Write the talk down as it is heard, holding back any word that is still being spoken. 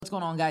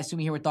going on, guys?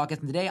 Sumi here with Thoughtkast,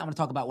 and today I'm going to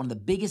talk about one of the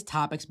biggest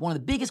topics, one of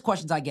the biggest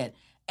questions I get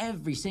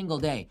every single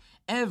day.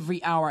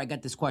 Every hour I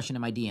get this question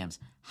in my DMs.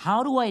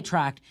 How do I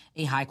attract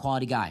a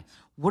high-quality guy?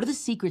 What are the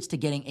secrets to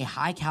getting a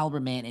high-caliber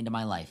man into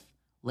my life?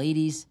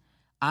 Ladies,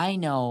 I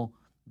know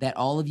that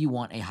all of you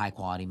want a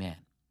high-quality man,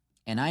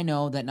 and I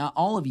know that not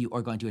all of you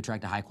are going to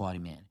attract a high-quality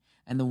man.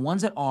 And the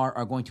ones that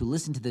are going to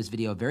listen to this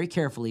video very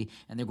carefully,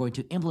 and they're going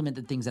to implement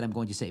the things that I'm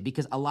going to say.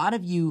 Because a lot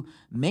of you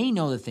may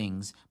know the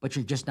things, but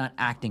you're just not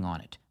acting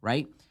on it,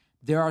 right?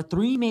 There are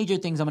three major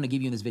things I'm going to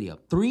give you in this video.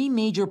 Three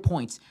major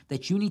points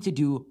that you need to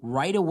do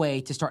right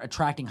away to start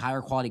attracting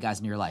higher quality guys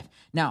into your life.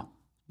 Now,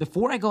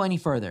 before I go any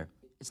further,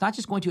 it's not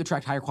just going to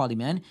attract higher quality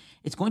men,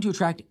 it's going to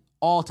attract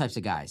all types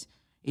of guys.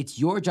 It's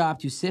your job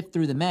to sift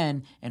through the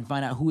men and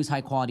find out who is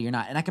high quality or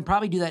not. And I can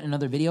probably do that in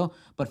another video,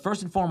 but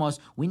first and foremost,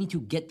 we need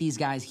to get these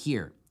guys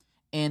here.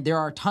 And there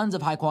are tons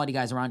of high quality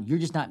guys around. You're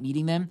just not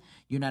meeting them,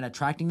 you're not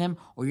attracting them,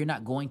 or you're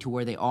not going to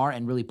where they are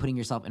and really putting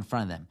yourself in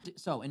front of them.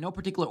 So in no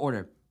particular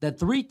order, the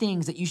three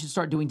things that you should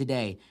start doing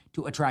today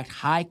to attract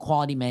high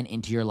quality men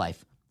into your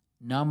life.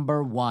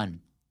 Number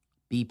one,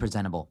 be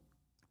presentable.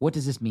 What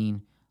does this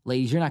mean?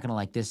 Ladies, you're not gonna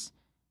like this,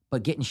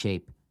 but get in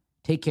shape,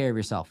 take care of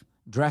yourself,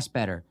 dress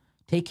better,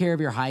 take care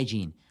of your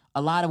hygiene.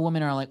 A lot of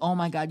women are like, oh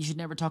my God, you should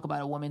never talk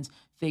about a woman's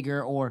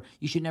figure, or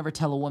you should never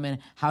tell a woman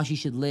how she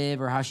should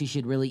live or how she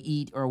should really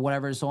eat or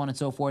whatever, so on and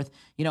so forth.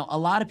 You know, a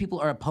lot of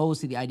people are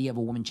opposed to the idea of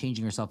a woman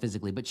changing herself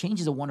physically, but change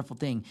is a wonderful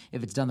thing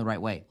if it's done the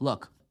right way.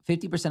 Look,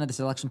 50% of the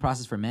selection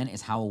process for men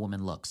is how a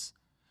woman looks.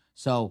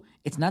 So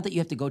it's not that you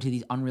have to go to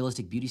these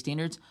unrealistic beauty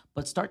standards,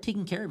 but start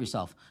taking care of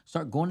yourself.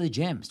 Start going to the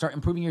gym. Start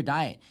improving your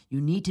diet. You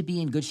need to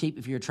be in good shape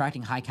if you're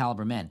attracting high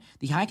caliber men.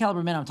 The high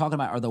caliber men I'm talking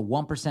about are the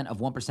 1% of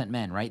 1%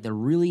 men, right? They're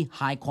really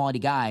high quality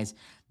guys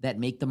that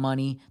make the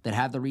money, that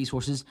have the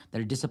resources, that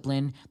are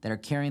disciplined, that are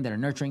caring, that are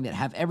nurturing, that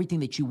have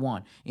everything that you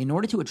want. In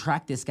order to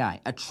attract this guy,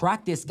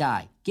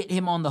 get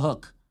him on the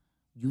hook,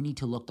 you need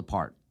to look the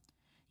part.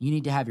 You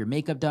need to have your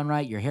makeup done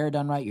right, your hair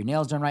done right, your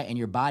nails done right, and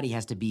your body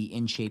has to be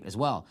in shape as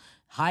well.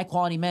 High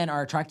quality men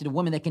are attracted to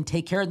women that can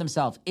take care of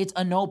themselves. It's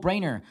a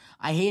no-brainer.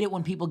 I hate it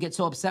when people get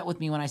so upset with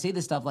me when I say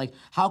this stuff like,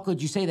 how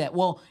could you say that?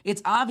 Well,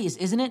 it's obvious,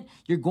 isn't it?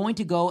 You're going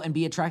to go and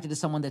be attracted to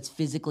someone that's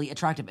physically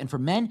attractive. And for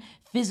men,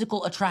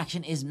 physical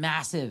attraction is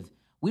massive.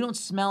 We don't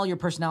smell your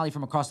personality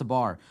from across the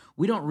bar.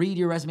 We don't read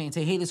your resume and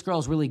say, hey, this girl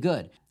is really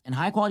good. And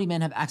high quality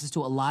men have access to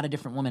a lot of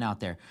different women out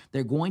there.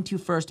 They're going to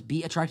first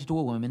be attracted to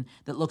a woman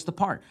that looks the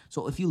part.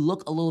 So if you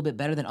look a little bit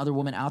better than other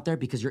women out there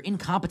because you're in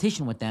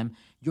competition with them,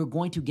 you're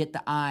going to get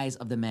the eyes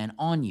of the men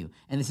on you.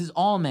 And this is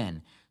all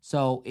men.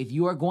 So if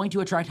you are going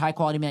to attract high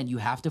quality men, you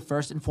have to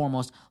first and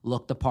foremost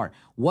look the part.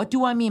 What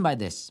do I mean by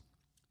this?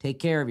 Take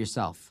care of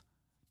yourself.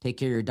 Take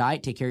care of your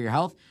diet, take care of your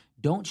health.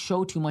 Don't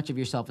show too much of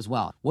yourself as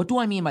well. What do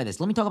I mean by this?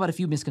 Let me talk about a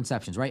few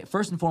misconceptions, right?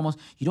 First and foremost,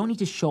 you don't need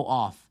to show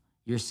off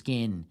your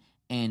skin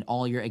and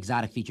all your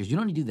exotic features. You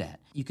don't need to do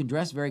that. You can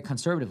dress very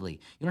conservatively.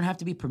 You don't have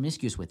to be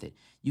promiscuous with it.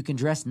 You can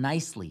dress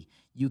nicely.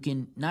 You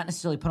can not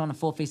necessarily put on a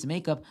full face of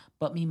makeup,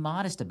 but be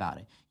modest about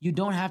it. You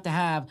don't have to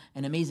have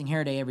an amazing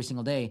hair day every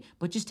single day,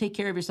 but just take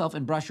care of yourself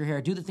and brush your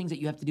hair. Do the things that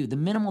you have to do, the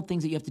minimal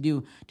things that you have to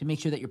do to make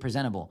sure that you're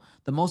presentable.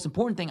 The most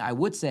important thing I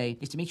would say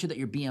is to make sure that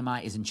your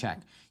BMI is in check.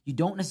 You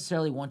don't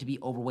necessarily want to be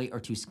overweight or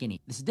too skinny.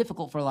 This is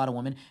difficult for a lot of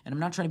women, and I'm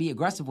not trying to be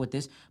aggressive with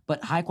this,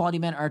 but high quality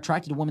men are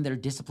attracted to women that are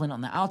disciplined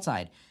on the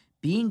outside.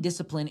 Being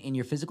disciplined in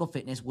your physical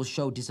fitness will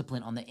show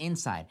discipline on the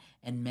inside,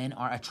 and men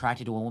are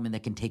attracted to a woman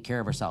that can take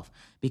care of herself.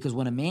 Because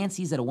when a man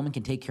sees that a woman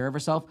can take care of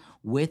herself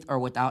with or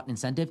without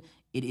incentive,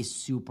 it is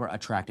super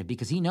attractive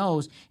because he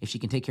knows if she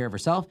can take care of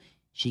herself,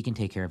 she can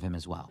take care of him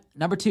as well.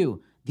 Number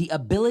two, the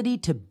ability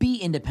to be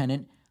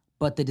independent,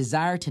 but the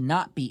desire to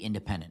not be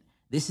independent.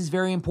 This is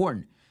very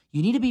important.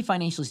 You need to be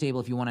financially stable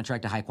if you want to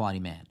attract a high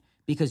quality man.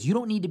 Because you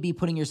don't need to be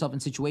putting yourself in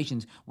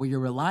situations where you're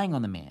relying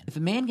on the man. If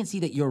a man can see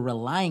that you're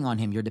relying on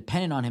him, you're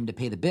dependent on him to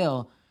pay the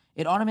bill,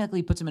 it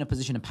automatically puts him in a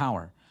position of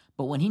power.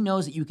 But when he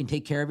knows that you can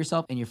take care of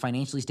yourself and you're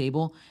financially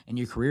stable and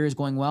your career is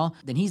going well,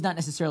 then he's not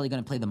necessarily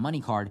going to play the money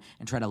card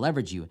and try to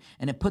leverage you.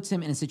 And it puts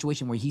him in a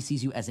situation where he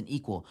sees you as an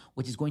equal,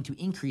 which is going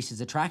to increase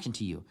his attraction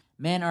to you.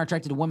 Men are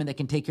attracted to women that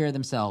can take care of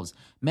themselves.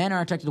 Men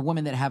are attracted to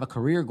women that have a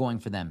career going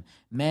for them.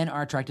 Men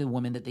are attracted to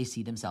women that they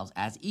see themselves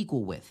as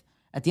equal with.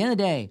 At the end of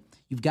the day,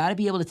 you've got to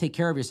be able to take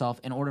care of yourself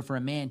in order for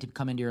a man to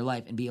come into your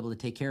life and be able to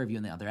take care of you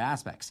in the other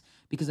aspects.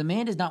 Because a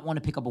man does not want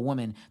to pick up a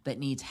woman that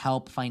needs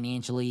help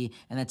financially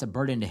and that's a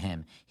burden to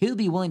him. He'll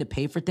be willing to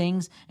pay for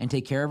things and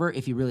take care of her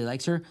if he really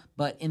likes her.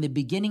 But in the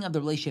beginning of the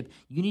relationship,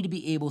 you need to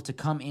be able to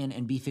come in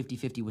and be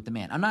 50-50 with the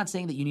man. I'm not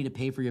saying that you need to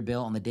pay for your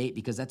bill on the date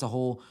because that's a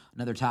whole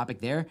another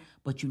topic there.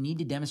 But you need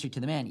to demonstrate to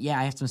the man, yeah,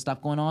 I have some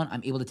stuff going on.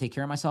 I'm able to take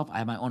care of myself. I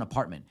have my own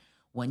apartment.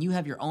 When you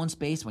have your own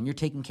space, when you're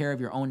taking care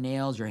of your own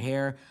nails, your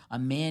hair, a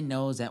man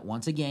knows that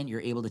once again, you're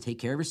able to take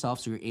care of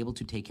yourself, so you're able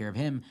to take care of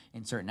him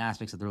in certain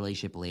aspects of the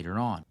relationship later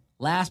on.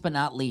 Last but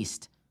not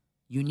least,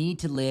 you need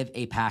to live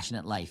a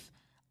passionate life.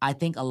 I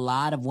think a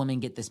lot of women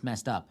get this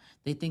messed up.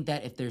 They think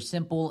that if they're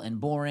simple and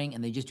boring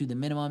and they just do the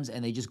minimums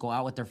and they just go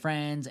out with their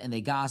friends and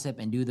they gossip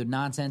and do their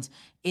nonsense,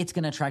 it's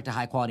going to attract a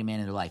high quality man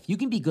in their life. You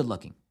can be good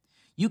looking.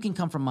 You can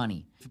come from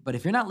money. But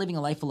if you're not living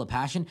a life full of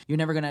passion, you're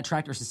never going to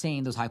attract or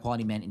sustain those high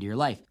quality men into your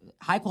life.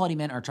 High quality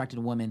men are attracted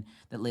to women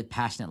that live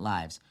passionate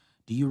lives.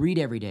 Do you read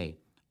every day?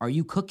 Are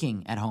you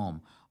cooking at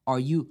home? Are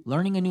you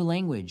learning a new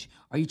language?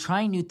 Are you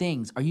trying new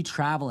things? Are you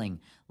traveling?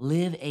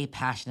 Live a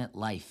passionate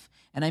life.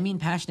 And I mean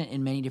passionate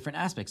in many different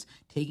aspects.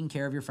 Taking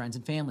care of your friends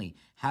and family,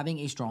 having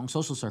a strong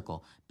social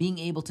circle, being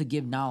able to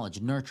give knowledge,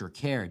 nurture,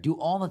 care, do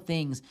all the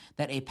things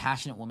that a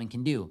passionate woman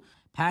can do.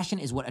 Passion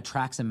is what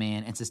attracts a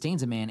man and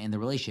sustains a man in the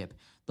relationship.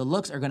 The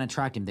looks are going to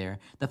attract him there.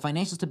 The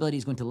financial stability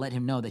is going to let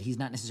him know that he's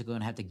not necessarily going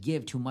to have to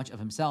give too much of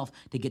himself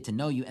to get to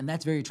know you. And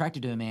that's very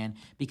attractive to a man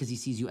because he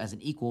sees you as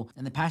an equal.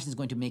 And the passion is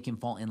going to make him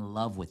fall in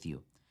love with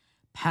you.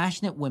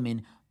 Passionate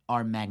women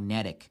are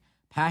magnetic.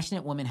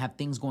 Passionate women have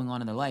things going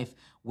on in their life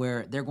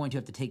where they're going to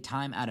have to take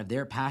time out of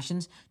their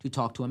passions to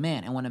talk to a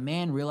man. And when a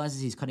man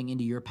realizes he's cutting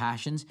into your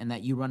passions and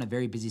that you run a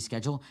very busy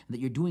schedule and that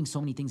you're doing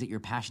so many things that you're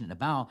passionate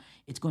about,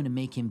 it's going to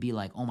make him be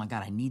like, oh my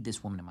God, I need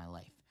this woman in my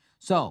life.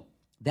 So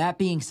that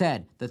being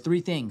said, the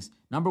 3 things.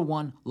 Number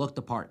 1, look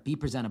the part, be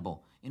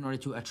presentable in order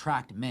to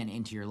attract men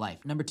into your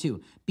life. Number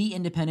 2, be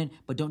independent,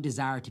 but don't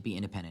desire to be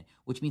independent,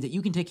 which means that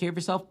you can take care of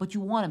yourself, but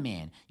you want a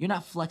man. You're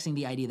not flexing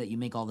the idea that you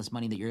make all this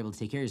money, that you're able to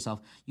take care of yourself.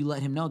 You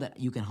let him know that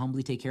you can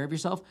humbly take care of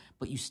yourself,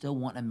 but you still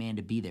want a man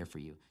to be there for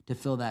you, to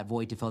fill that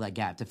void, to fill that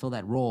gap, to fill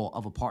that role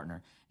of a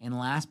partner. And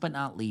last but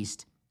not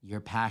least, you're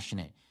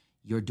passionate.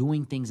 You're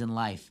doing things in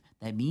life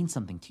that mean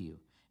something to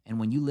you. And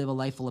when you live a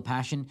life full of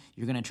passion,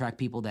 you're going to attract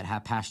people that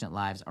have passionate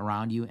lives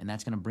around you, and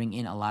that's going to bring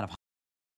in a lot of